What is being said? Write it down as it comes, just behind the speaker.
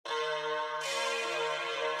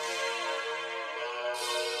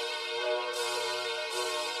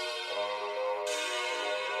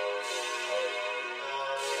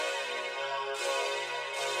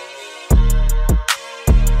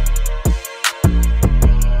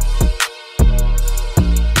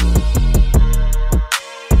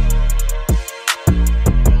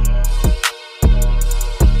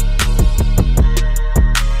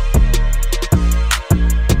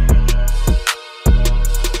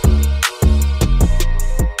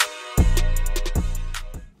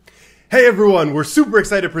Hey everyone, we're super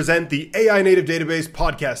excited to present the AI Native Database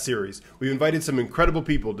podcast series. We've invited some incredible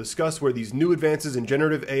people to discuss where these new advances in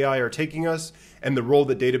generative AI are taking us and the role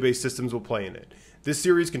that database systems will play in it. This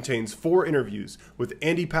series contains 4 interviews with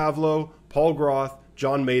Andy Pavlo, Paul Groth,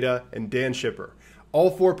 John Maida, and Dan Schipper.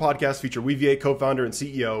 All 4 podcasts feature Weaviate co-founder and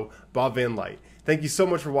CEO Bob Van Light. Thank you so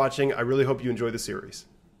much for watching. I really hope you enjoy the series.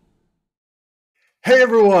 Hey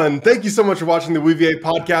everyone, thank you so much for watching the Weaviate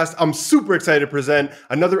podcast. I'm super excited to present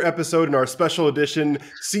another episode in our special edition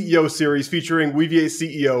CEO series featuring Weaviate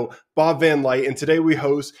CEO Bob Van Light. And today we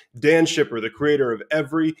host Dan Schipper, the creator of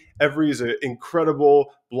Every. Every is an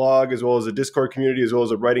incredible blog as well as a Discord community, as well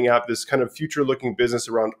as a writing app, this kind of future-looking business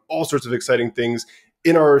around all sorts of exciting things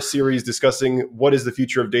in our series discussing what is the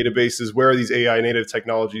future of databases, where are these AI native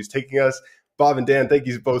technologies taking us. Bob and Dan, thank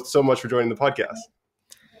you both so much for joining the podcast.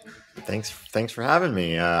 Thanks for having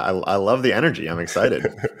me. I love the energy. I'm excited.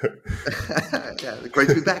 Yeah, great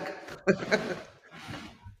to be back.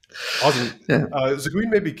 Awesome. Yeah. So can we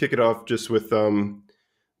maybe kick it off just with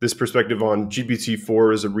this perspective on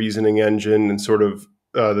GPT-4 as a reasoning engine and sort of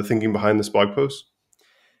the thinking behind this blog post?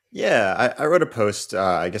 Yeah, I wrote a post,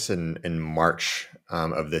 I guess in March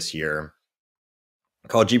of this year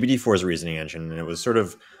called GPT-4 as a reasoning engine. And it was sort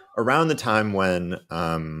of around the time when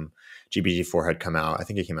GPT-4 had come out. I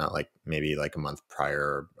think it came out maybe a month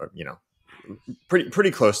prior, or,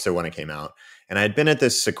 pretty close to when it came out. And I had been at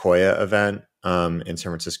this Sequoia event in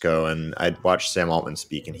San Francisco, and I'd watched Sam Altman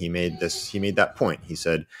speak, and he made that point. He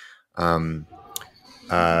said,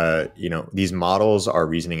 these models are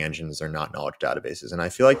reasoning engines, they're not knowledge databases. And I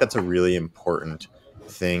feel like that's a really important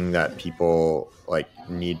thing that people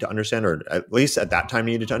need to understand, or at least at that time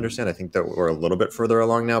needed to understand. I think that we're a little bit further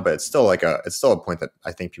along now, but it's still a point that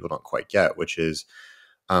I think people don't quite get, which is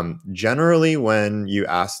generally when you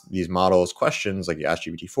ask these models questions, like you ask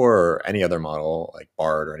GPT-4 or any other model like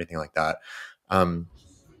Bard or anything like that,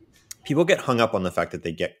 people get hung up on the fact that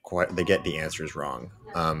they get the answers wrong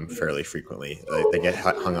fairly frequently. They get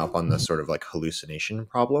hung up on the sort of hallucination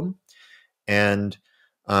problem. And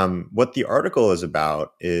what the article is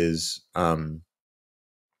about is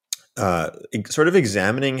sort of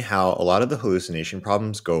examining how a lot of the hallucination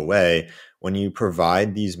problems go away when you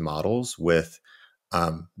provide these models with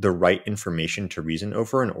the right information to reason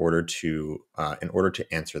over in order to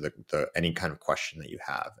answer any kind of question that you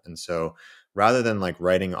have. And so rather than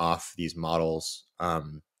writing off these models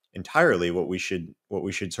entirely, what we should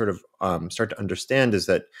sort of start to understand is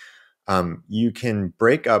that you can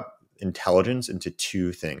break up intelligence into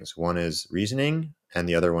 2 things. One is reasoning and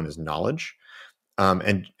the other one is knowledge.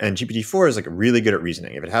 And GPT-4 is really good at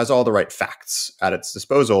reasoning. If it has all the right facts at its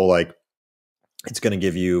disposal, it's going to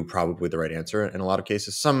give you probably the right answer in a lot of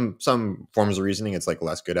cases. Some forms of reasoning it's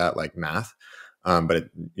less good at, like math, but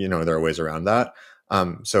there are ways around that.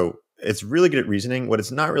 So it's really good at reasoning. What it's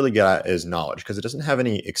not really good at is knowledge, because it doesn't have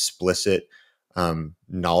any explicit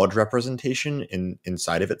knowledge representation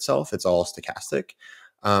inside of itself. It's all stochastic.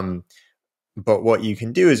 But what you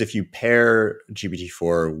can do is if you pair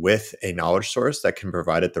GPT-4 with a knowledge source that can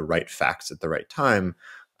provide it the right facts at the right time,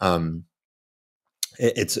 the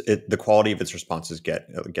quality of its responses get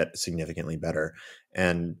significantly better.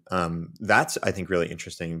 And that's, I think, really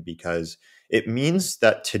interesting, because it means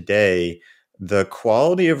that today the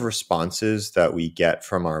quality of responses that we get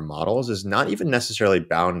from our models is not even necessarily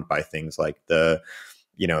bound by things like the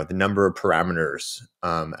number of parameters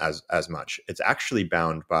as much. It's actually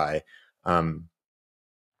bound by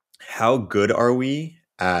how good are we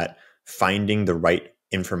at finding the right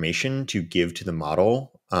information to give to the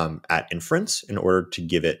model at inference in order to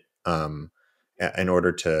give it in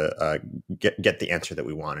order to get the answer that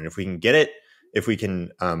we want. And if we can get it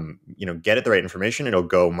the right information, it'll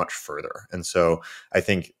go much further. And so I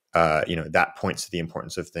think that points to the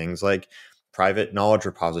importance of things like private knowledge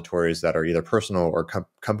repositories that are either personal or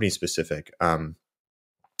company specific.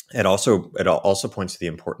 It also points to the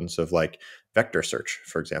importance of vector search,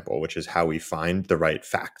 for example, which is how we find the right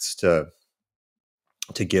facts to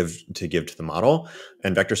give to the model.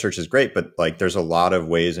 And vector search is great, but there's a lot of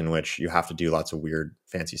ways in which you have to do lots of weird,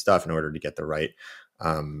 fancy stuff in order to get the right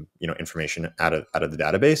information out of the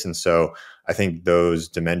database. And so I think those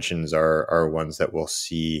dimensions are ones that we'll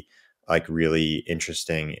see really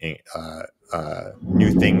interesting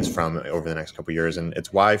new things from over the next couple of years. And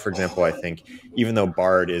it's why, for example, I think even though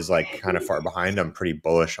Bard is kind of far behind, I'm pretty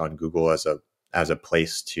bullish on Google as a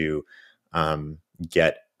place to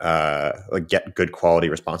get good quality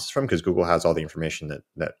responses from, because Google has all the information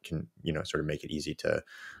that can sort of make it easy to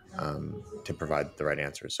provide the right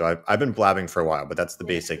answers. So I've been blabbing for a while, but that's the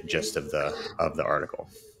basic gist of the article.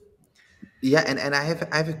 Yeah, and I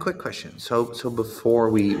have a quick question. So before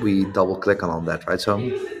we double click on that, right? So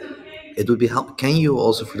it would be help. Can you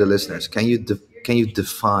also, for the listeners, can you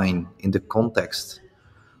define in the context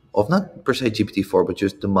of not per se GPT-4, but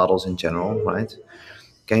just the models in general, right?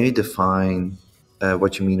 Can you define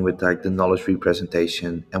what you mean with like the knowledge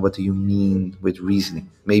representation, and what do you mean with reasoning?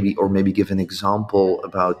 Maybe, or maybe give an example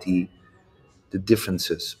about the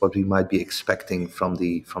differences, what we might be expecting from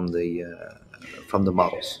the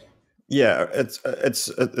models. Yeah, it's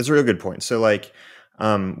a real good point. So like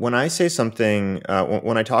when I say something,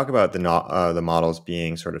 when I talk about the models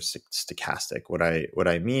being sort of stochastic, what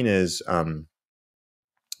I mean is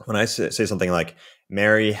when I say something like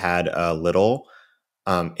Mary had a little,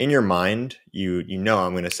 in your mind, you know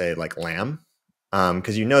I'm going to say like lamb,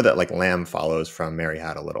 because you know that like lamb follows from Mary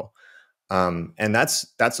had a little. And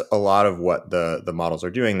that's a lot of what the models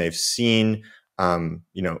are doing. They've seen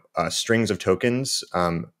strings of tokens,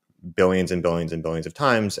 billions and billions and billions of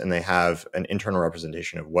times, and they have an internal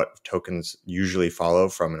representation of what tokens usually follow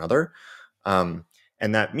from another. Um,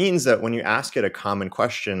 and that means that when you ask it a common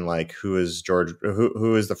question like who is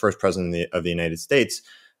the first president of the United States,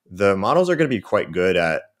 the models are going to be quite good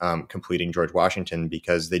at completing George Washington,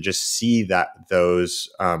 because they just see that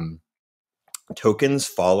those tokens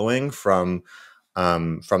following from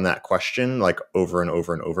that question like over and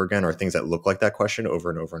over and over again, or things that look like that question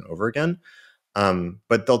over and over and over again.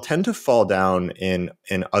 But they'll tend to fall down in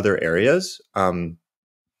other areas.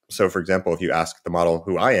 So, for example, if you ask the model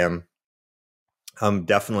who I am, I'm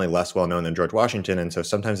definitely less well known than George Washington, and so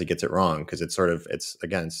sometimes it gets it wrong because it's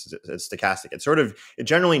stochastic. It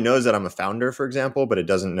generally knows that I'm a founder, for example, but it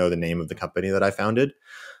doesn't know the name of the company that I founded.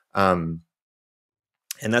 Um,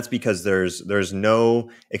 and that's because there's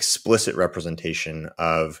no explicit representation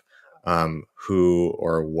of who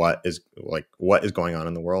or what is going on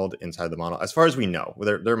in the world inside the model, as far as we know.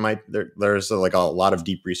 There's like a lot of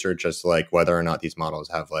deep research as to like whether or not these models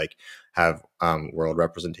have world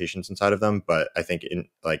representations inside of them. But I think in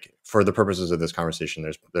like for the purposes of this conversation,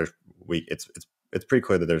 it's pretty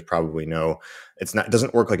clear that there's probably it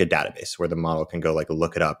doesn't work like a database where the model can go like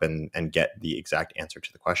look it up and get the exact answer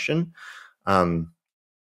to the question.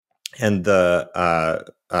 And I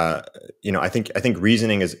think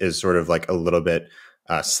reasoning is sort of like a little bit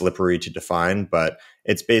slippery to define, but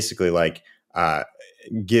it's basically like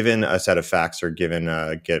given a set of facts, or given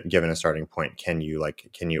a starting point, can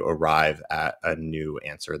you arrive at a new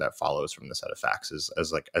answer that follows from the set of facts,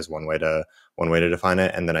 as one way to define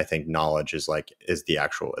it. And then I think knowledge is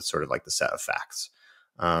it's sort of like the set of facts.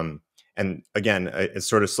 And again, it's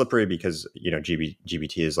sort of slippery because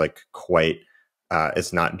GBT is like quite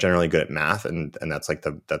it's not generally good at math, and that's like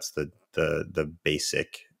the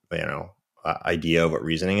basic idea of what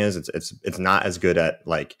reasoning is. It's not as good at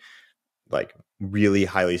like really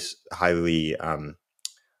highly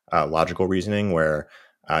logical reasoning, where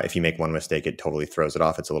if you make one mistake, it totally throws it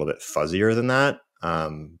off. It's a little bit fuzzier than that.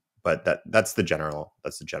 But that's the general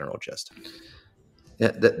gist.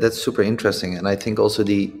 Yeah, that's super interesting, and I think also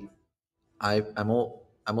I'm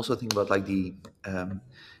also thinking about like the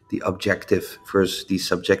objective versus the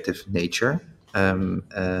subjective nature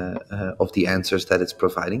of the answers that it's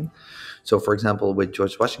providing. So, for example, with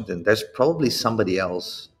George Washington, there's probably somebody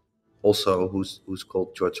else also who's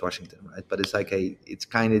called George Washington, right? But it's like it's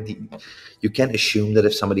kind of you can assume that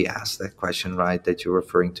if somebody asks that question, right, that you're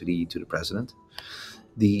referring to the president.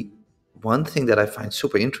 The one thing that I find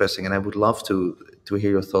super interesting, and I would love to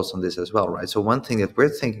hear your thoughts on this as well, right? So one thing that we're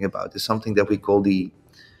thinking about is something that we call the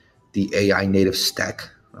AI native stack,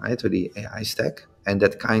 right, or the AI stack, and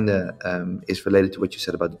that kind of is related to what you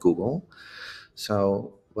said about Google.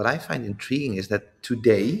 So what I find intriguing is that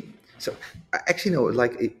today, so I actually know,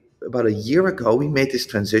 like about a year ago, we made this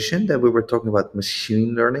transition that we were talking about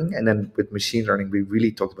machine learning, and then with machine learning, we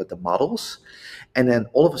really talked about the models, and then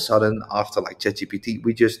all of a sudden, after like ChatGPT,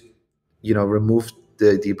 we just removed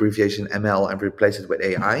the abbreviation ML and replaced it with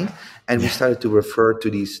AI, and we started to refer to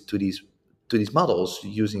these models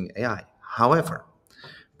using AI. However,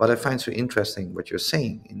 what I find so interesting what you're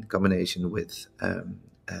saying in combination with,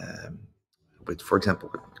 for example,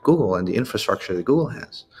 with Google and the infrastructure that Google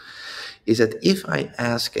has, is that if I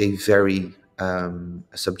ask a very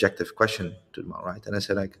subjective question to them, all right, and I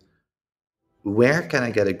say like, where can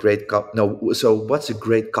I get a great no, so what's a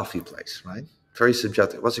great coffee place, right? Very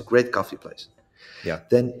subjective. What's a great coffee place? Yeah.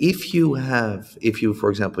 Then if you, for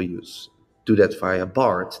example, do that via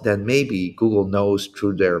BART, then maybe Google knows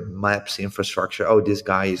through their maps infrastructure, oh, this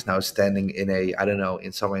guy is now standing in I don't know,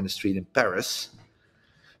 in somewhere in the street in Paris.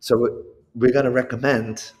 So we're going to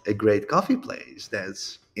recommend a great coffee place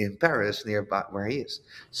that's in Paris nearby where he is.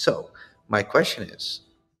 So my question is,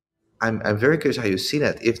 I'm very curious how you see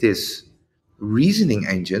that. If this reasoning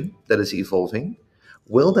engine that is evolving,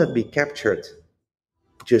 will that be captured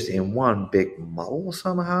just in one big model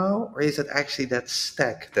somehow, or is it actually that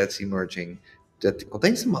stack that's emerging that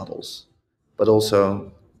contains the models, but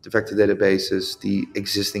also the vector databases, the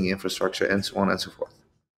existing infrastructure, and so on and so forth?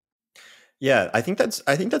 Yeah, I think that's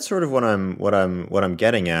sort of what I'm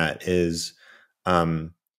getting at is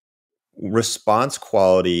um, response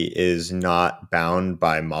quality is not bound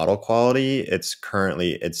by model quality. It's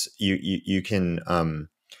currently it's you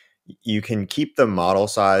can keep the model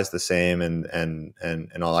size the same and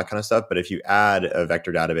all that kind of stuff. But if you add a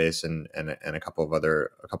vector database and a couple of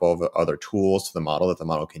other tools to the model that the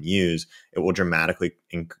model can use, it will dramatically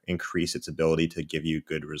increase its ability to give you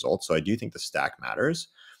good results. So I do think the stack matters.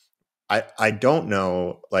 I don't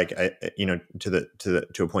know, like, to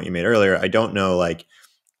a point you made earlier, I don't know, like,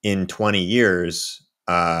 in 20 years,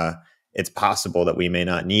 it's possible that we may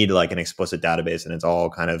not need like an explicit database and it's all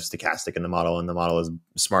kind of stochastic in the model, and the model is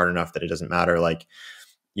smart enough that it doesn't matter. Like,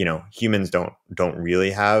 humans don't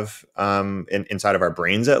really have inside of our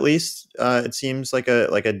brains, at least, it seems like a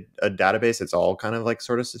database. It's all kind of like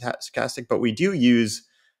sort of stochastic, but we do use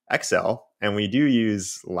Excel and we do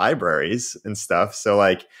use libraries and stuff. So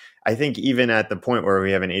like, I think even at the point where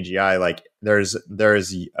we have an AGI, like there's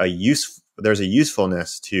a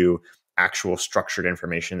usefulness to actual structured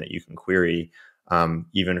information that you can query,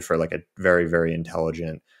 even for like a very, very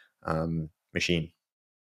intelligent machine.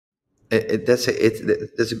 That's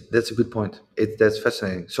a good point. That's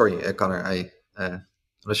fascinating. Sorry, Connor. I'm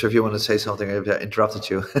not sure if you want to say something. I've interrupted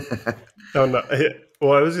you. Oh, no.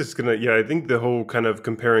 Well, I was just gonna, yeah, I think the whole kind of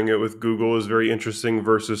comparing it with Google is very interesting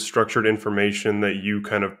versus structured information that you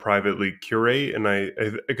kind of privately curate. And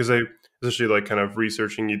because I especially like kind of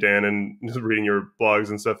researching you, Dan, and reading your blogs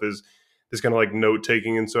and stuff is this kind of like note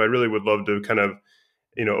taking. And so I really would love to kind of,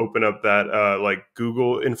 open up that like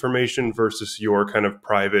Google information versus your kind of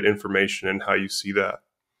private information and how you see that.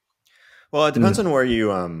 Well, it depends on where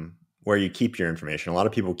you keep your information. A lot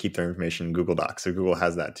of people keep their information in Google Docs, so Google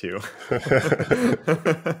has that too.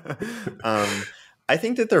 I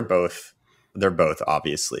think that they're both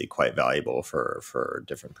obviously quite valuable for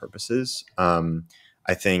different purposes.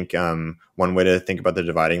 I think one way to think about the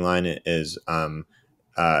dividing line is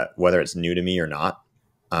whether it's new to me or not.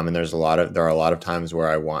 And there are a lot of times where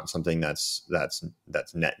I want something that's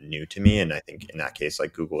net new to me, and I think in that case,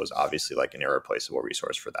 like, Google is obviously like an irreplaceable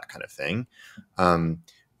resource for that kind of thing.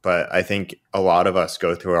 But I think a lot of us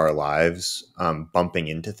go through our lives bumping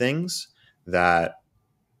into things that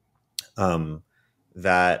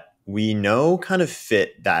that we know kind of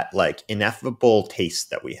fit that like ineffable taste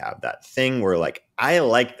that we have, that thing where like, I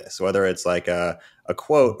like this, whether it's like a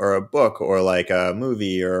quote or a book or like a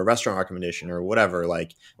movie or a restaurant recommendation or whatever,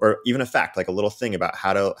 like, or even a fact, like a little thing about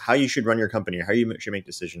how you should run your company or how you should make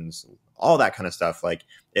decisions, all that kind of stuff. Like,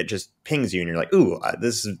 it just pings you and you're like, ooh,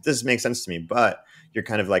 this makes sense to me, but you're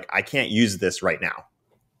kind of like, I can't use this right now.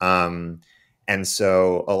 And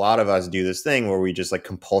so a lot of us do this thing where we just like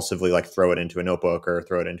compulsively like throw it into a notebook or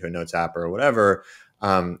throw it into a notes app or whatever.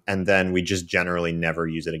 And then we just generally never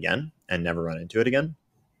use it again and never run into it again.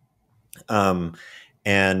 But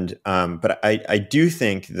I do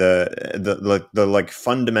think the like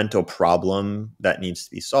fundamental problem that needs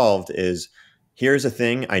to be solved is, here's a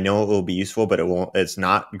thing, I know it will be useful, but it's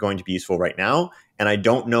not going to be useful right now. And I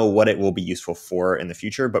don't know what it will be useful for in the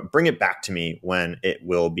future, but bring it back to me when it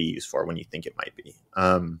will be useful, when you think it might be.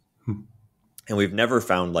 And we've never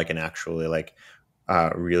found like an actually like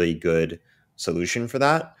really good solution for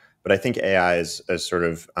that. But I think AI is sort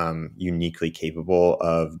of uniquely capable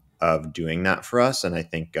of doing that for us. And I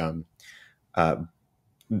think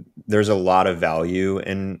there's a lot of value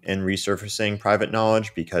in resurfacing private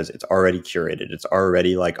knowledge because it's already curated. It's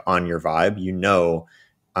already like on your vibe,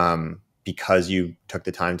 because you took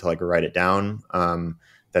the time to like write it down,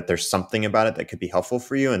 that there's something about it that could be helpful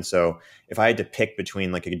for you. And so if I had to pick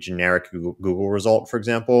between like a generic Google result, for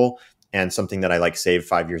example, and something that I like saved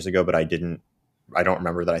 5 years ago, but I don't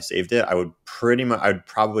remember that I saved it, I would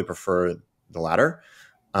probably prefer the latter.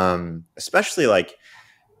 Especially like,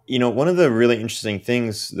 one of the really interesting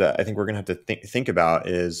things that I think we're going to have to think about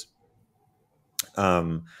is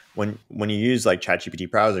when you use like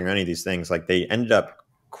ChatGPT browsing or any of these things, like, they ended up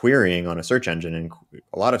querying on a search engine, and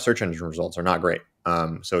a lot of search engine results are not great.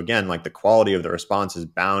 So again, like, the quality of the response is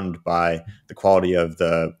bound by the quality of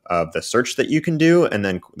the search that you can do, and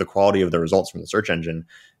then the quality of the results from the search engine.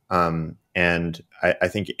 And I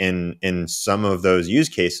think in some of those use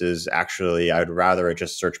cases, actually, I'd rather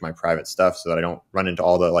just search my private stuff so that I don't run into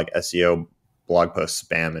all the like SEO blog post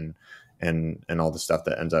spam and all the stuff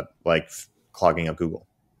that ends up like clogging up Google.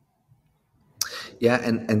 Yeah,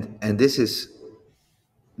 and this is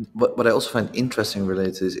what I also find interesting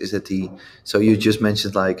related to this is that so you just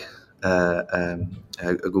mentioned like a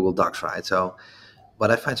Google Docs, right? So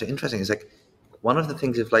what I find so interesting is like one of the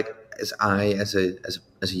things if like as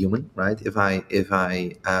a human, right? If I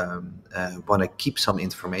want to keep some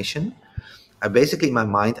information, I basically in my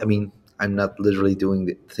mind, I mean, I'm not literally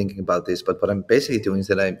thinking about this, but what I'm basically doing is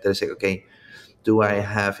that I say, okay, do I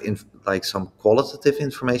have like some qualitative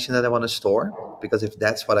information that I want to store? Because if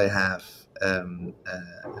that's what I have, then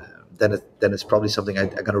it's probably something I'm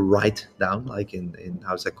gonna write down, like in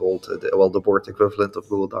how's that called? The Word equivalent of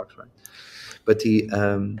Google Docs, right? But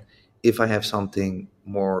if I have something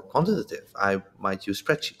more quantitative, I might use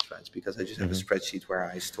spreadsheets, right? Because I just have a Hmm. spreadsheet where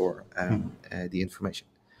I store the information.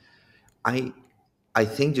 I I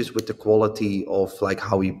think just with the quality of like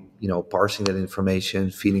how we, parsing that information,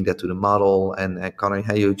 feeding that to the model, and Connor,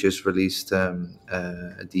 how you just released the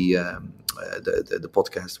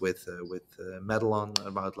podcast with Madeline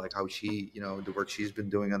about like how she, the work she's been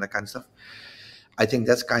doing and that kind of stuff. I think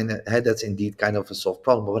that's indeed kind of a solved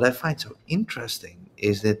problem. But what I find so interesting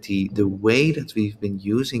is that the way that we've been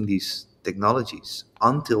using these technologies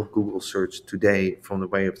until Google search today, from the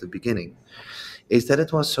way of the beginning, is that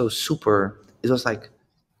it was so super. It was like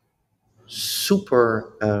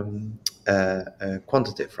super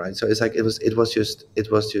quantitative, right? So it's like it was just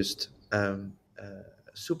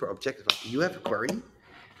super objective. Like, you have a query.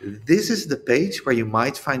 This is the page where you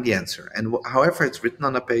might find the answer, and however it's written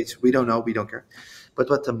on a page, we don't know, we don't care. But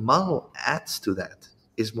what the model adds to that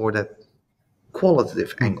is more that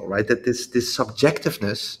qualitative angle, right? That this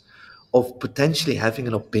subjectiveness of potentially having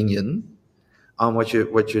an opinion on what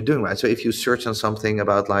you're doing, right? So if you search on something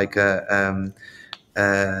about like yeah,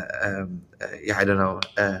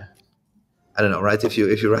 I don't know, right? If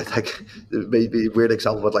you write like maybe a weird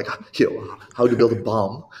example, but like how to build a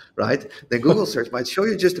bomb, right? Then Google search might show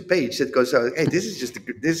you just a page that goes, hey, this is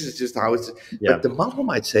just how it's. But Yeah. the model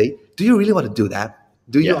might say, do you really want to do that?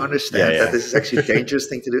 Do you Yeah. Yeah. understand that Yeah. this is actually a dangerous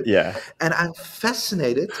thing to do? Yeah. And I'm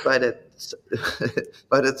fascinated by that.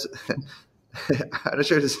 By that. I'm not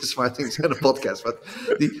sure this is a smart thing to say on a podcast, but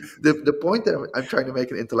the point that I'm trying to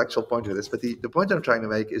make, an intellectual point with this, but the point that I'm trying to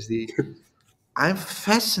make is I'm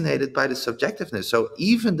fascinated by the subjectiveness. So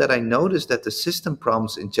even that I notice that the system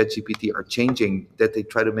prompts in ChatGPT are changing, that they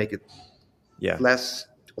try to make it Yeah. less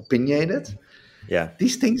opinionated. Yeah.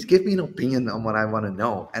 These things give me an opinion on what I want to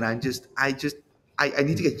know, and I need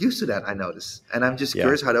to get used to that. I notice, and I'm just Yeah.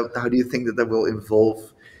 curious how do you think that will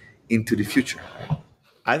evolve into the future?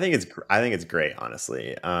 I think it's great,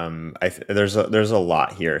 honestly. There's a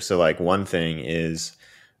lot here. So like one thing is,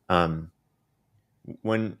 um,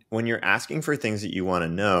 when you're asking for things that you want to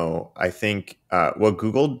know, I think what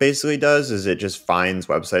Google basically does is it just finds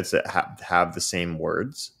websites that have the same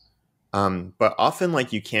words. But often,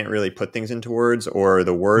 like, you can't really put things into words, or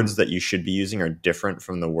the words that you should be using are different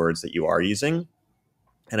from the words that you are using.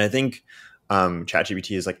 And I think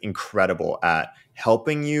ChatGPT is like incredible at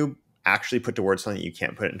helping you actually put to words something that you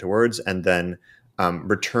can't put into words, and then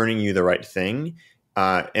returning you the right thing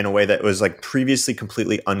in a way that was like previously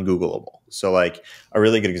completely ungoogleable. So, like, a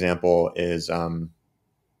really good example is, I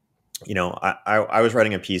was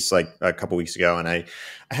writing a piece like a couple weeks ago, and I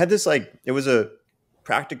had this, like, it was a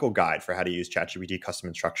practical guide for how to use ChatGPT custom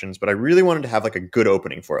instructions, but I really wanted to have like a good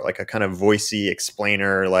opening for it, like a kind of voicey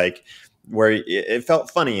explainer, like where it felt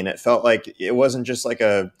funny and it felt like it wasn't just like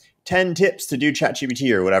a 10 tips to do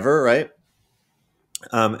ChatGPT or whatever, right?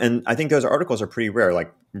 And I think those articles are pretty rare,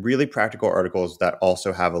 like really practical articles that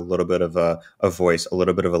also have a little bit of a voice, a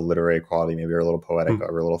little bit of a literary quality, maybe are a little poetic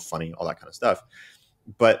or a little funny, all that kind of stuff.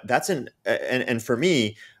 But that's and for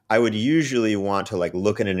me, I would usually want to like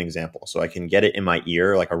look at an example so I can get it in my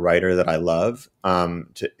ear, like a writer that I love,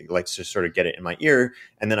 to sort of get it in my ear,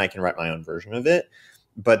 and then I can write my own version of it.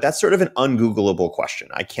 But that's sort of an ungoogleable question.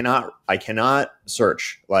 I cannot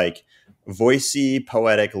search like voicey,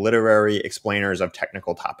 poetic, literary explainers of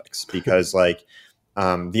technical topics, because like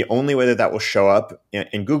the only way that will show up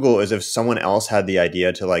in Google is if someone else had the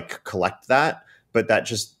idea to like collect that, but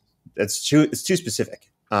it's too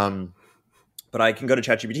specific. But I can go to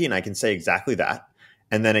ChatGPT and I can say exactly that,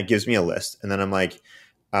 and then it gives me a list, and then I'm like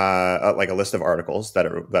a list of articles that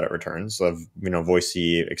it returns of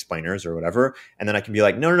voicey explainers or whatever, and then I can be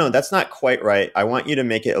like, no, that's not quite right. I want you to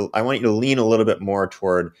lean a little bit more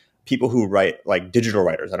toward people who write like digital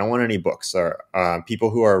writers. I don't want any books, or people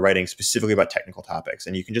who are writing specifically about technical topics,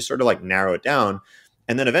 and you can just sort of like narrow it down.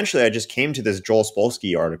 And then eventually I just came to this Joel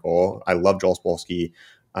Spolsky article. I love Joel Spolsky.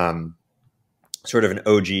 Sort of an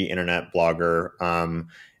OG internet blogger.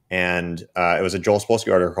 and it was a Joel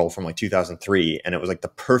Spolsky article from like 2003, and it was like the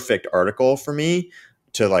perfect article for me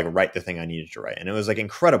to like write the thing I needed to write, and it was like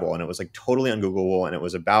incredible, and it was like totally ungoogleable, and it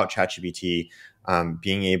was about ChatGPT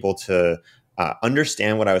being able to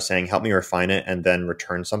understand what I was saying, help me refine it, and then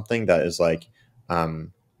return something that is like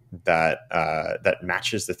that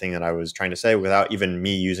matches the thing that I was trying to say without even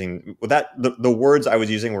me using that. The words I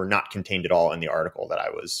was using were not contained at all in the article that I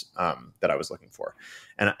was looking for.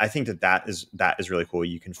 And I think that is really cool.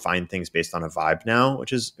 You can find things based on a vibe now,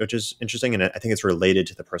 which is interesting. And I think it's related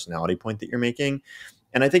to the personality point that you're making.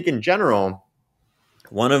 And I think in general,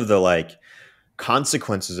 one of the like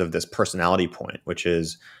consequences of this personality point, which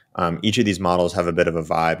is each of these models have a bit of a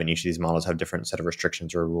vibe, and each of these models have different set of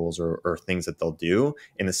restrictions or rules or things that they'll do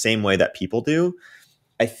in the same way that people do.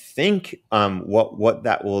 I think what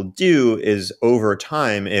that will do is over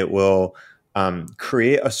time, it will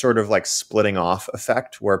create a sort of like splitting off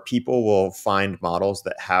effect where people will find models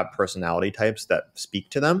that have personality types that speak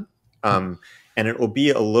to them. And it will be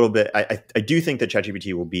a little bit, I do think that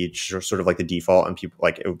ChatGPT will be sort of like the default, and people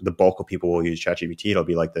like the bulk of people will use ChatGPT. It'll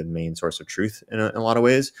be like the main source of truth in a lot of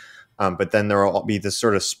ways. But then there will be this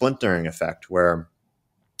sort of splintering effect where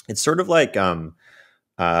it's sort of like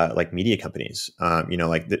media companies,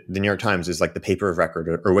 like the New York Times is like the paper of record,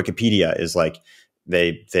 or Wikipedia is like,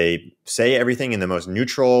 they say everything in the most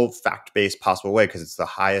neutral, fact-based possible way because it's the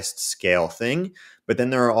highest scale thing. But then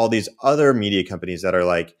there are all these other media companies that are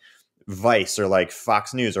like Vice or like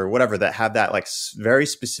Fox News or whatever that have that like very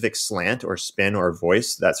specific slant or spin or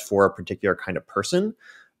voice that's for a particular kind of person.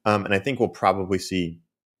 And I think we'll probably see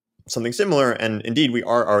something similar. And indeed, we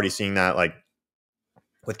are already seeing that like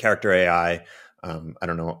with character AI. I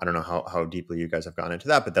don't know how deeply you guys have gone into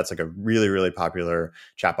that, but that's like a really, really popular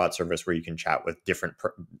chatbot service where you can chat with different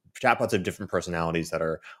chatbots of different personalities that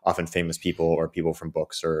are often famous people or people from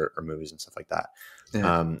books or movies and stuff like that.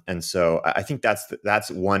 Yeah. And so I think that's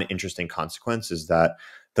one interesting consequence, is that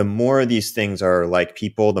the more these things are like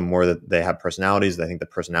people, the more that they have personalities. I think the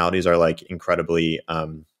personalities are like incredibly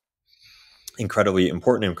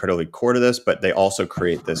important, incredibly core to this, but they also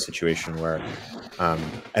create this situation where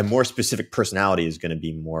a more specific personality is going to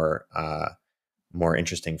be more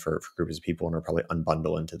interesting for groups of people, and will probably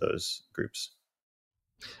unbundle into those groups.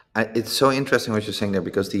 It's so interesting what you're saying there,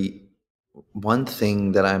 because the one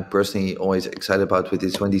thing that I'm personally always excited about with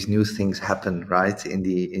is when these new things happen, right, in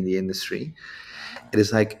the industry. It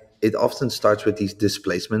is like, it often starts with these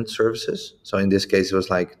displacement services. So in this case, it was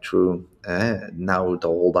like through now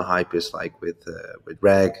the hype is like with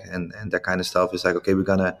RAG and that kind of stuff. It's like, okay, we're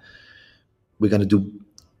gonna do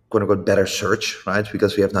quote unquote better search, right?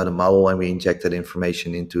 Because we have now the model and we injected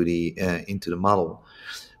information into the model.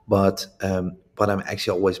 But what I'm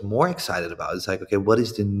actually always more excited about is like, okay, what are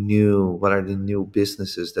the new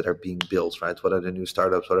businesses that are being built, right? What are the new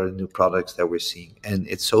startups? What are the new products that we're seeing? And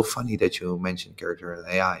it's so funny that you mentioned character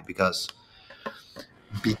AI, because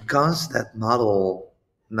that model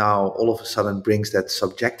now all of a sudden brings that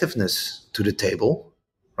subjectiveness to the table,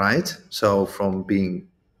 right? So from being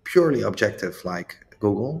purely objective, like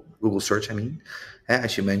Google search, I mean,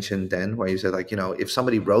 as you mentioned then, where you said like, if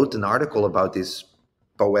somebody wrote an article about this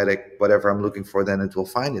poetic whatever I'm looking for, then it will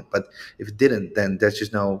find it. But if it didn't, then there's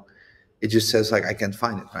just it just says like, I can't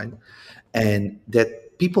find it, right? And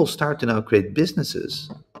that people start to now create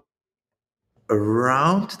businesses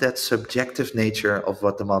around that subjective nature of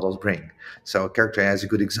what the models bring. So character AI is a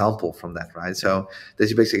good example from that, right? So that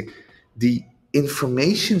you basically, the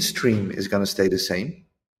information stream is going to stay the same,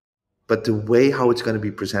 but the way how it's going to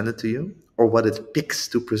be presented to you, or what it picks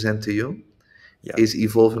to present to you, is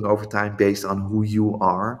evolving over time based on who you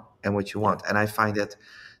are and what you want. And I find that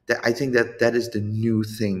I think that is the new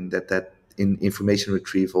thing that in information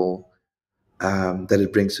retrieval that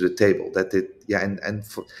it brings to the table.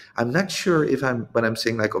 I'm not sure if when I'm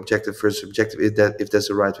saying like objective versus subjective, if that's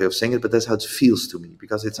the right way of saying it, but that's how it feels to me,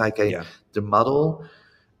 because it's like the model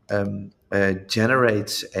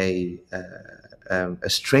generates a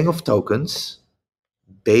string of tokens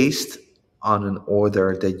based on an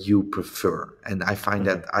order that you prefer, and I find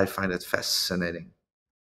that fascinating.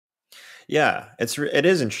 Yeah, it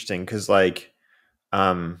is interesting because like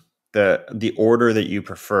the order that you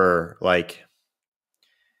prefer, like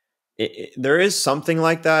there is something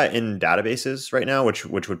like that in databases right now, which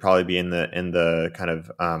would probably be in the kind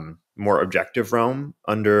of more objective realm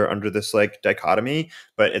under this like dichotomy.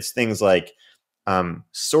 But it's things like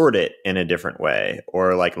sort it in a different way,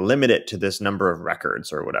 or like limit it to this number of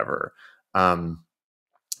records or whatever.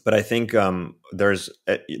 But I think there's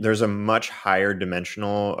a much higher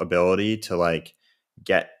dimensional ability to like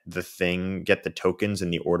get the tokens in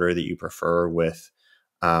the order that you prefer with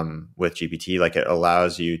with GPT. Like it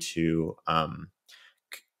allows you to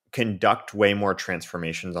conduct way more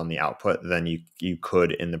transformations on the output than you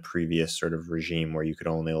could in the previous sort of regime, where you could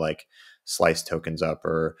only like slice tokens up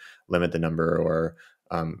or limit the number or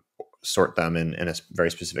sort them in a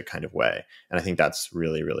very specific kind of way. And I think that's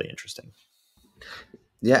really, really interesting.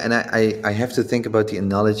 Yeah, and I have to think about the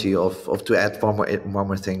analogy of to add one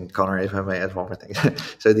more thing, Connor, if I may add one more thing.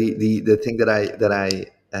 So the thing that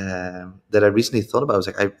I recently thought about was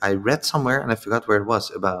like I read somewhere and I forgot where it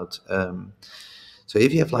was about. So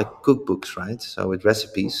if you have like cookbooks, right? So with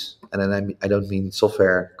recipes, and then I don't mean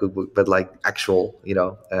software cookbook, but like actual,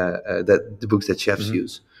 that the books that chefs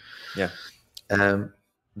use. Yeah.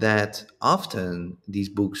 That often these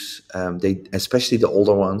books, they, especially the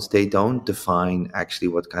older ones, they don't define actually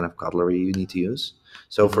what kind of cutlery you need to use.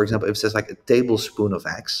 So, for example, if it says like a tablespoon of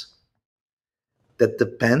X, that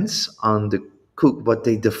depends on the cook what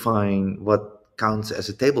they define what counts as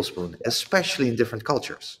a tablespoon, especially in different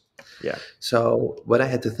cultures. Yeah. So what I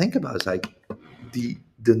had to think about is like the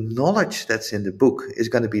knowledge that's in the book is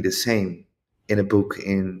going to be the same in a book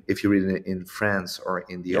if you read it in France or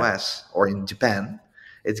in the US or in Japan.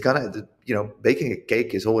 It's gonna, baking a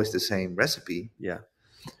cake is always the same recipe. Yeah.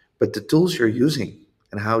 But the tools you're using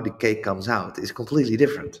and how the cake comes out is completely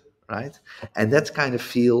different, right? And that's kind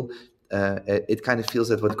of it kind of feels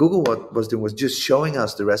that what Google was doing was just showing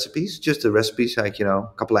us just the recipes, like, a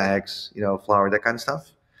couple of eggs, flour, that kind of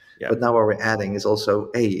stuff. Yeah. But now what we're adding is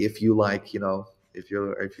also, hey, if you like, if you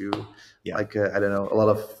like, I don't know, a lot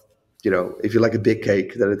of, if you like a big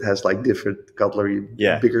cake, that it has like different cutlery,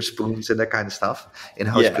 bigger spoons and that kind of stuff, and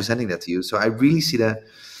how it's presenting that to you. So I really see that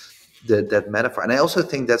metaphor, and I also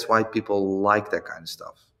think that's why people like that kind of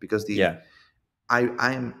stuff, because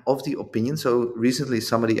I'm of the opinion. So recently,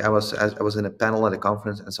 I was in a panel at a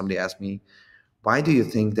conference, and somebody asked me, why do you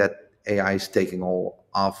think that AI is taking all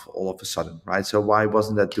of a sudden, right? So why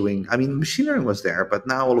wasn't that doing? I mean, machine learning was there, but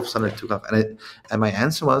now all of a sudden it took off, and my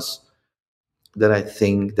answer was that I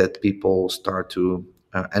think that people start to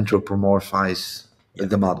anthropomorphize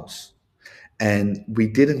the models, and we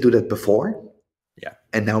didn't do that before,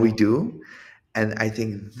 and now we do. And I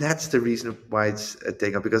think that's the reason why it's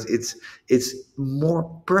taken up, because it's more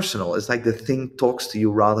personal. It's like the thing talks to you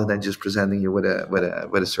rather than just presenting you with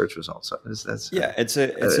a search result. So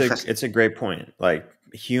it's a great point. Like,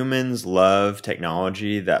 humans love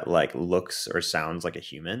technology that like looks or sounds like a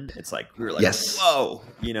human. It's like we're like, whoa,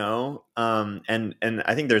 and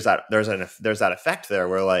I think there's that effect there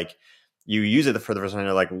where like you use it for the first time,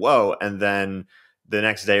 you're like, whoa, and then the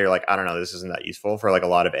next day you're like, I don't know, this isn't that useful for like a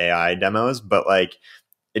lot of AI demos, but like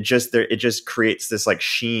it just creates this like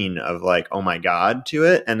sheen of like, oh my God, to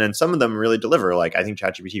it. And then some of them really deliver. Like I think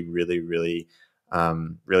ChatGPT really, really,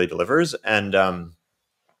 really delivers. And,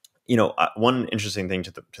 one interesting thing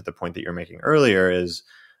to the point that you're making earlier is,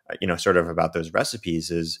 sort of about those recipes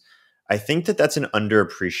is, I think that's an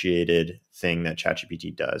underappreciated thing that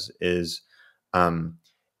ChatGPT does is,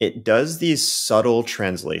 it does these subtle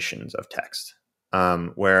translations of text.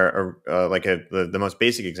 Where the most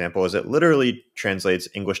basic example is it literally translates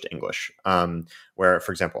English to English. Where,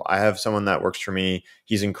 for example, I have someone that works for me.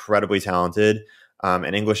 He's incredibly talented,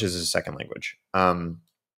 and English is his second language. And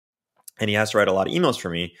he has to write a lot of emails for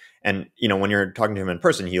me. And when you're talking to him in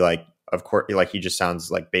person, he just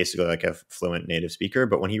sounds like basically like a fluent native speaker.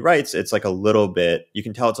 But when he writes, it's like a little bit. You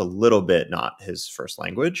can tell it's a little bit not his first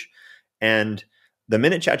language. And the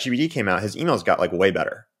minute ChatGPT came out, his emails got like way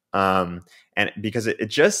better. And because it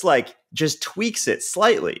just tweaks it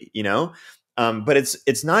slightly, but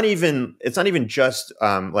it's not even just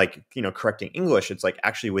correcting English. It's like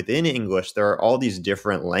actually within English, there are all these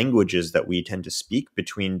different languages that we tend to speak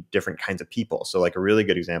between different kinds of people. So like a really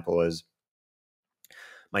good example is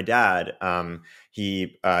my dad.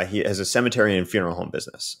 He has a cemetery and funeral home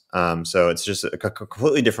business. So it's just a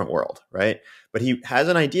completely different world, right? But he has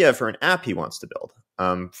an idea for an app he wants to build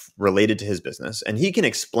related to his business, and he can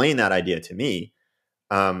explain that idea to me.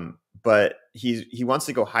 But he wants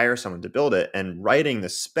to go hire someone to build it, and writing the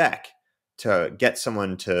spec to get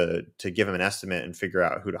someone to give him an estimate and figure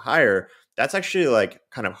out who to hire. That's actually like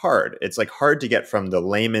kind of hard. It's like hard to get from the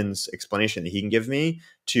layman's explanation that he can give me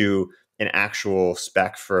to an actual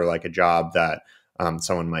spec for like a job that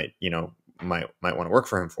someone might want to work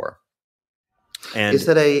for him for. And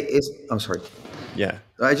I'm sorry. Yeah.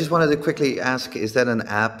 I just wanted to quickly ask, is that an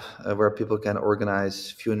app where people can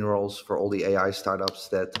organize funerals for all the AI startups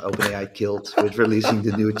that OpenAI killed with releasing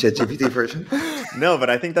the new ChatGPT version? No, but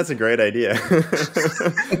I think that's a great idea.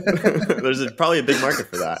 There's probably a big market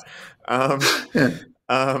for that.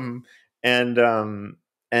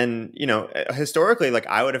 and historically, like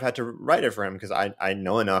I would have had to write it for him because I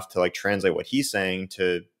know enough to like translate what he's saying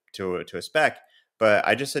to a spec. But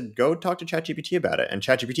I just said, go talk to ChatGPT about it, and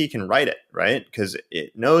ChatGPT can write it, right? Because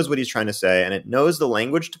it knows what he's trying to say, and it knows the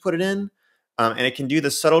language to put it in, and it can do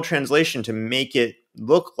the subtle translation to make it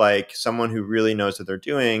look like someone who really knows what they're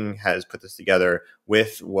doing has put this together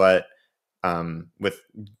with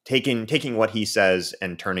taking what he says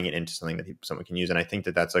and turning it into something that someone can use. And I think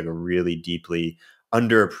that that's like a really deeply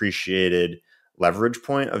underappreciated leverage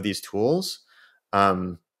point of these tools.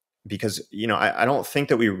 Because I don't think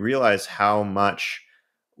that we realize how much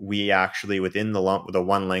we actually within the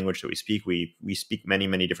one language that we speak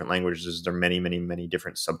many different languages. There are many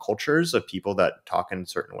different subcultures of people that talk in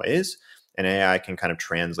certain ways, and AI can kind of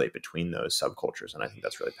translate between those subcultures, and I think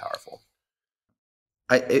that's really powerful.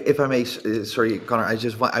 If I may, sorry, Connor,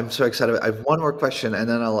 I'm so excited. I have one more question, and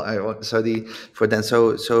then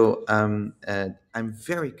I'm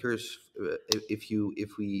very curious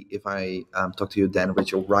if I talk to you then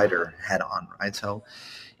with your writer hat on, right? So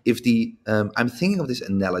if I'm thinking of this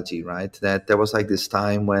analogy, right, that there was like this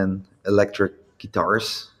time when electric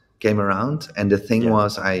guitars came around, and the thing Yeah.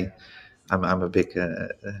 was I'm a big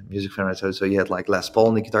music fan, right? So you had like Les Paul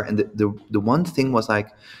on the guitar, and the one thing was like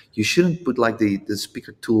you shouldn't put like the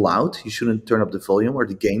speaker too loud. You shouldn't turn up the volume or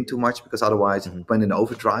the gain too much because otherwise it went in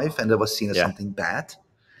overdrive, and that was seen as Yeah. something bad.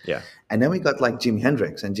 Yeah. And then we got like Jimi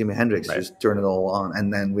Hendrix, and Jimi Hendrix Right. just turned it all on,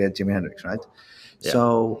 and then we had Jimi Hendrix, right? Yeah.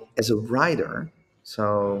 So as a writer,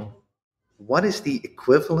 what is the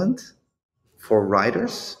equivalent for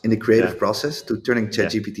writers in the creative process to turning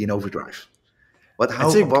ChatGPT in overdrive? What do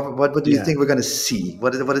you think we're going to see?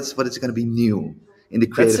 What is going to be new in the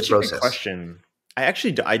creative That's such process? a good question. I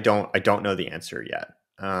actually I don't know the answer yet.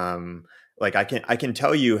 Like I can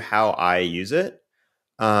tell you how I use it.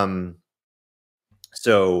 For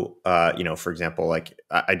example, like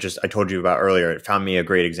I told you about earlier, it found me a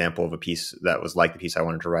great example of a piece that was like the piece I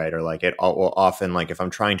wanted to write, or like it will often, like if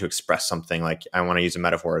I'm trying to express something, like I want to use a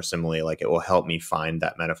metaphor or simile, like it will help me find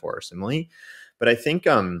that metaphor or simile. But I think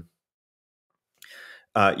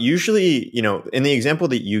usually, in the example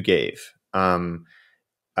that you gave, what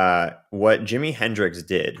Jimi Hendrix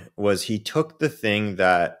did was he took the thing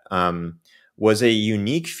that was a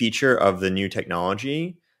unique feature of the new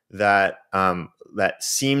technology that that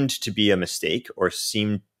seemed to be a mistake or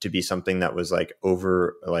seemed to be something that was like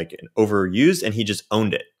overused, and he just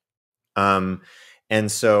owned it.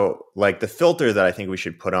 And so, like the filter that I think we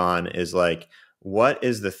should put on is like, what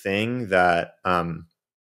is the thing that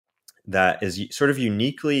that is sort of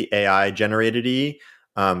uniquely AI generated-y,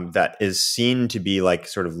 that is seen to be like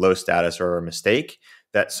sort of low status or a mistake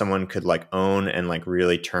that someone could like own and like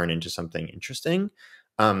really turn into something interesting.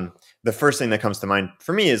 The first thing that comes to mind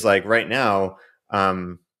for me is like right now,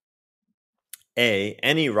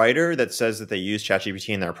 any writer that says that they use ChatGPT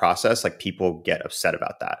in their process, like people get upset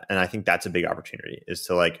about that. And I think that's a big opportunity, is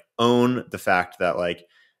to like own the fact that like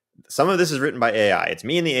some of this is written by AI. It's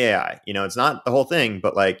me and the AI, it's not the whole thing,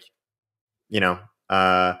 but like,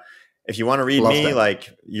 if you want to read me, like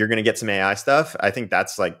you're going to get some AI stuff. I think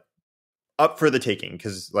that's like up for the taking,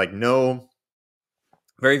 because like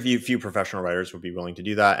very few professional writers would be willing to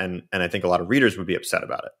do that. And I think a lot of readers would be upset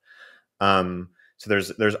about it. So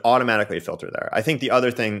there's automatically a filter there. I think the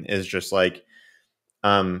other thing is just like,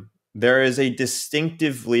 there is a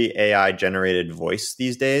distinctively AI generated voice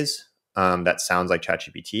these days that sounds like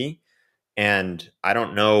ChatGPT. And I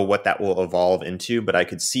don't know what that will evolve into, but I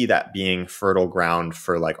could see that being fertile ground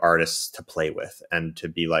for like artists to play with and to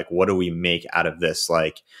be like, what do we make out of this,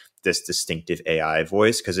 like this distinctive AI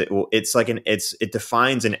voice? Because it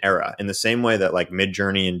defines an era in the same way that like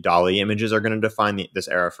Midjourney and Dolly images are going to define this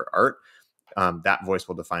era for art. That voice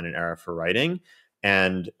will define an era for writing.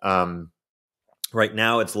 And right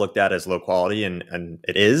now it's looked at as low quality, and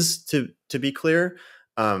it is, to be clear.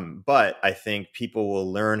 But I think people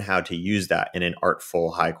will learn how to use that in an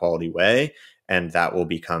artful, high quality way. And that will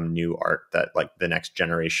become new art that like the next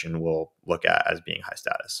generation will look at as being high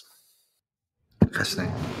status.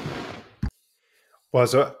 Fascinating. Well,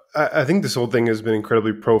 so I think this whole thing has been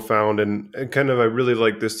incredibly profound, and kind of I really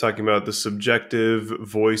like this, talking about the subjective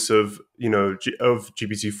voice of of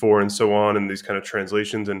GPT-4 and so on, and these kind of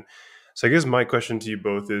translations. And so I guess my question to you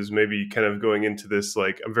both is maybe kind of going into this,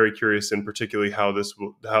 like I'm very curious in particularly how this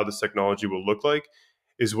technology will look like,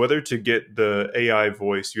 is whether to get the AI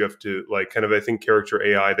voice, you have to like kind of, I think character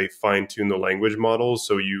AI, they fine tune the language models.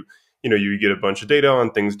 So you get a bunch of data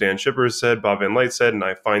on things Dan Schipper said, Bob Van Light said, and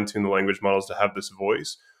I fine tune the language models to have this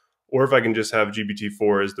voice. Or if I can just have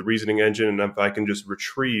GPT-4 as the reasoning engine, and if I can just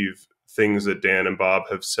retrieve things that Dan and Bob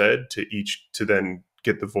have said to then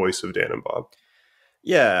get the voice of Dan and Bob.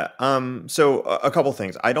 Yeah. So a couple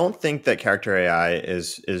things. I don't think that character AI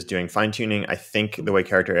is doing fine tuning. I think the way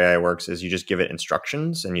character AI works is you just give it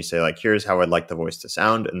instructions and you say like, here's how I'd like the voice to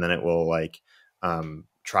sound, and then it will like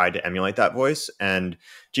try to emulate that voice. And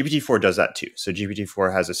GPT-4 does that too. So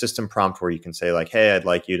GPT-4 has a system prompt where you can say like, hey, I'd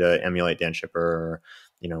like you to emulate Dan Shipper, or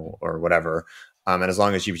or whatever. And as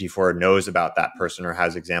long as GPT-4 knows about that person or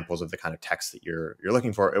has examples of the kind of text that you're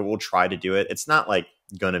looking for, it will try to do it. It's not like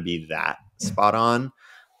going to be that spot on,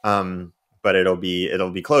 but it'll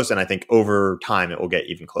be close. And I think over time it will get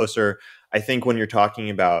even closer. I think when you're talking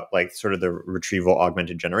about like sort of the retrieval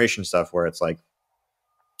augmented generation stuff, where it's like,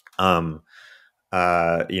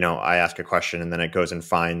 I ask a question and then it goes and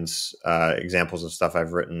finds examples of stuff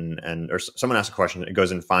I've written, or someone asks a question, it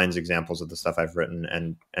goes and finds examples of the stuff I've written,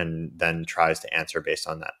 and then tries to answer based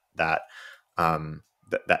on that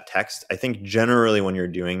text. I think generally when you're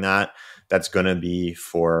doing that, that's going to be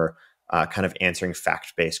for kind of answering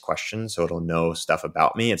fact-based questions, so it'll know stuff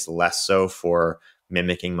about me. It's less so for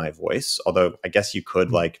mimicking my voice, although I guess you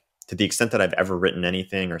could like, to the extent that I've ever written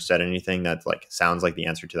anything or said anything that like sounds like the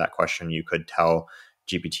answer to that question, you could tell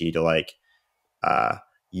GPT to like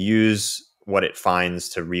use what it finds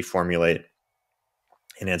to reformulate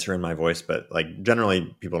an answer in my voice. But like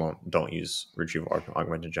generally, people don't use retrieval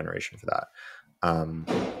augmented generation for that.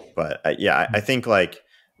 But I think like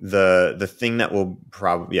the thing that will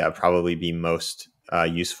probably be most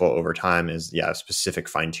useful over time is specific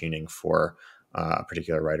fine tuning for a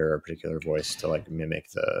particular writer or a particular voice to like mimic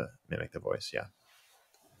the voice.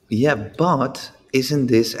 Yeah, but isn't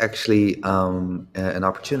this actually an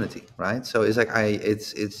opportunity, right? So it's like I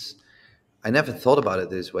never thought about it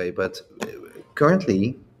this way, but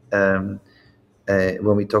currently, when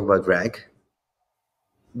we talk about RAG,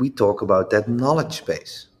 we talk about that knowledge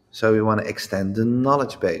base. So we want to extend the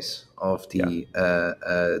knowledge base of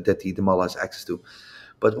that the model has access to.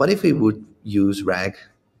 But what if we would use RAG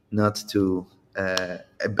not to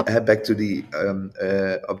back to the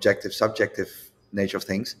objective subjective nature of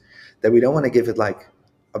things, that we don't want to give it like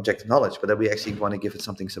objective knowledge, but that we actually want to give it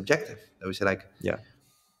something subjective. That we say like,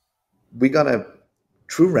 we're gonna,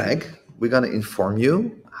 through RAG, we're gonna inform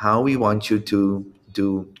you how we want you to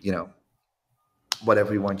do,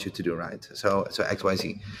 whatever we want you to do, right? So X, Y,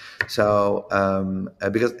 Z. So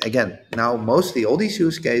because again, now mostly all these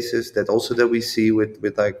use cases that we see with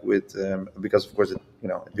because of course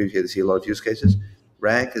we see a lot of use cases.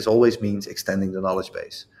 RAG is always means extending the knowledge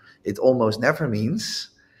base. It almost never means,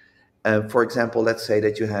 for example, let's say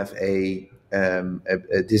that you have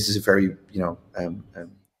this is a very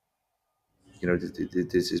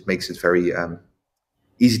this makes it very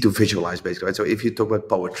easy to visualize, basically, right? So if you talk about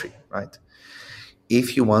poetry, right?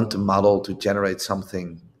 If you want the model to generate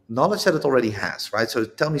something, knowledge that it already has, right? So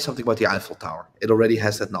tell me something about the Eiffel Tower. It already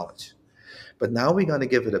has that knowledge. But now we're going to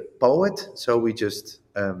give it a poet. So we just,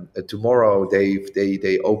 tomorrow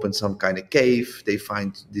they open some kind of cave. They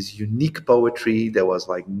find this unique poetry that was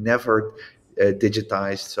like never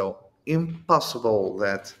digitized. So impossible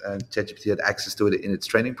that ChatGPT had access to it in its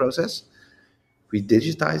training process. We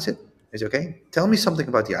digitize it. It's okay. Tell me something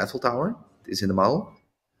about the Eiffel Tower. It's in the model.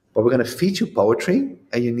 But we're going to feed you poetry,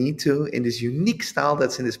 and you need to, in this unique style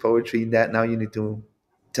that's in this poetry, that now you need to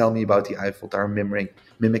tell me about the Eiffel Tower,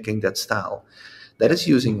 mimicking that style. That is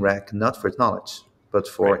using RAG not for its knowledge, but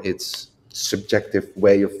for its subjective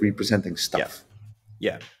way of representing stuff.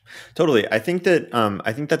 Yeah, totally. I think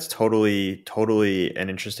that's totally an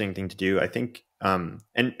interesting thing to do. I think,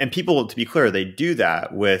 and people, to be clear, they do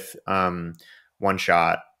that with one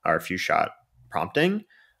shot or few shot prompting.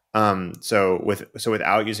 So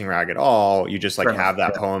without using RAG at all, you just like have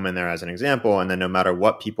that poem in there as an example, and then no matter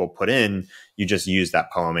what people put in, you just use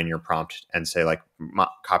that poem in your prompt and say like,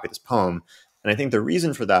 copy this poem. And I think the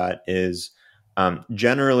reason for that is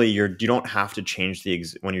generally you don't have to change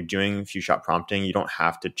when you're doing few shot prompting, you don't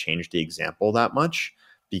have to change the example that much,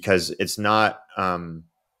 because it's not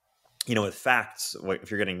with facts, like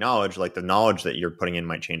if you're getting knowledge, like the knowledge that you're putting in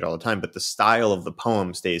might change all the time, but the style of the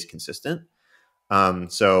poem stays consistent.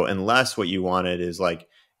 So unless what you wanted is like,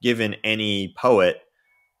 given any poet,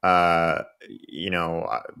 copy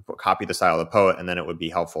the style of the poet, and then it would be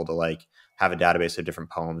helpful to like have a database of different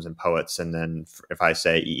poems and poets. And then if I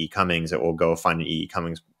say E. E. Cummings, it will go find an E. E.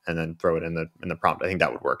 Cummings and then throw it in the prompt. I think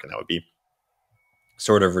that would work, and that would be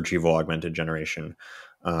sort of retrieval augmented generation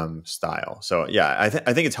style. So yeah, I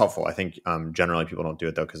think it's helpful. I think generally people don't do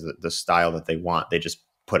it though, because the style that they want, they just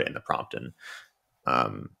put it in the prompt and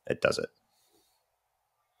it does it.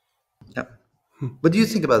 Yeah. What do you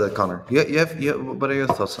think about that, Connor? What are your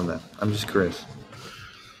thoughts on that? I'm just curious.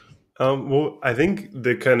 Well, I think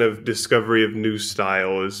the kind of discovery of new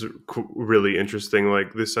style is really interesting.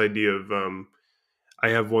 Like this idea of I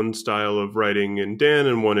have one style of writing in Dan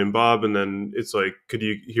and one in Bob, and then it's like, could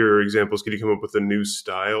you hear examples? Could you come up with a new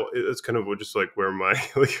style? It's kind of just like where my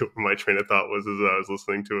like my train of thought was as I was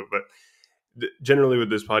listening to it. But generally, with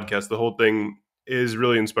this podcast, the whole thing is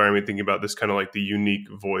really inspiring me thinking about this kind of like the unique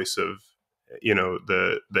voice of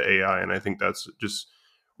the AI, and I think that's just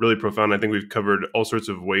really profound. I think we've covered all sorts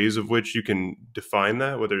of ways of which you can define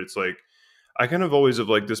that, whether it's like I kind of always have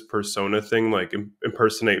like this persona thing, like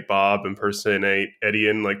impersonate Bob, impersonate Eddie,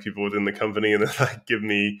 and like people within the company, and then like give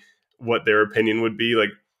me what their opinion would be. Like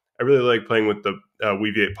I really like playing with the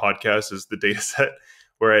Weaviate podcast as the data set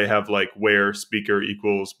where I have like where speaker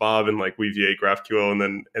equals Bob and like Weaviate GraphQL, and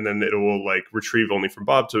then it will like retrieve only from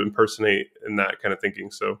Bob to impersonate and that kind of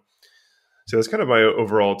thinking. So that's kind of my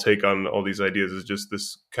overall take on all these ideas is just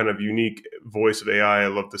this kind of unique voice of AI. I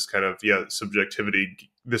love this kind of, subjectivity,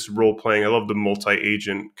 this role playing. I love the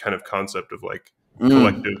multi-agent kind of concept of like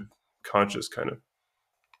collective conscious kind of.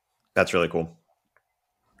 That's really cool.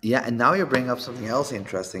 Yeah, and now you bring up something else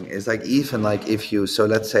interesting. It's like even like if you, so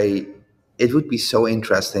let's say it would be so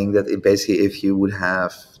interesting that it basically if you would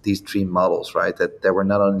have these three models, right? That they were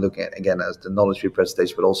not only looking at again as the knowledge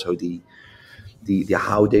representation, but also the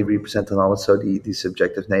how they represent the knowledge, so the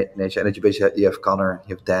subjective nature. And then you basically you have Connor,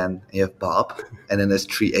 you have Dan, and you have Bob, and then there's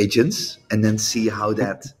three agents, and then see how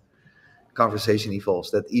that conversation evolves.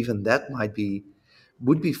 That even that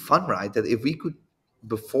would be fun, right? That if we could,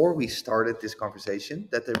 before we started this conversation,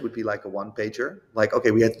 that there would be like a one pager, like, okay,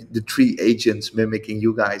 we had the three agents mimicking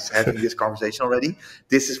you guys having this conversation already.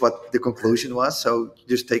 This is what the conclusion was. So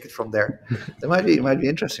just take it from there. That might be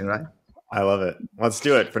interesting, right? I love it. Let's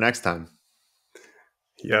do it for next time.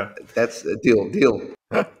 Yeah. That's a deal.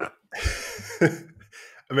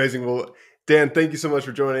 Amazing. Well, Dan, thank you so much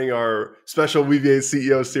for joining our special Weaviate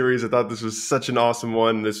CEO series. I thought this was such an awesome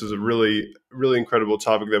one. This was a really, really incredible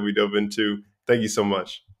topic that we dove into. Thank you so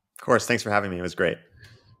much. Of course. Thanks for having me. It was great.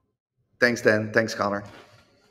 Thanks, Dan. Thanks, Connor.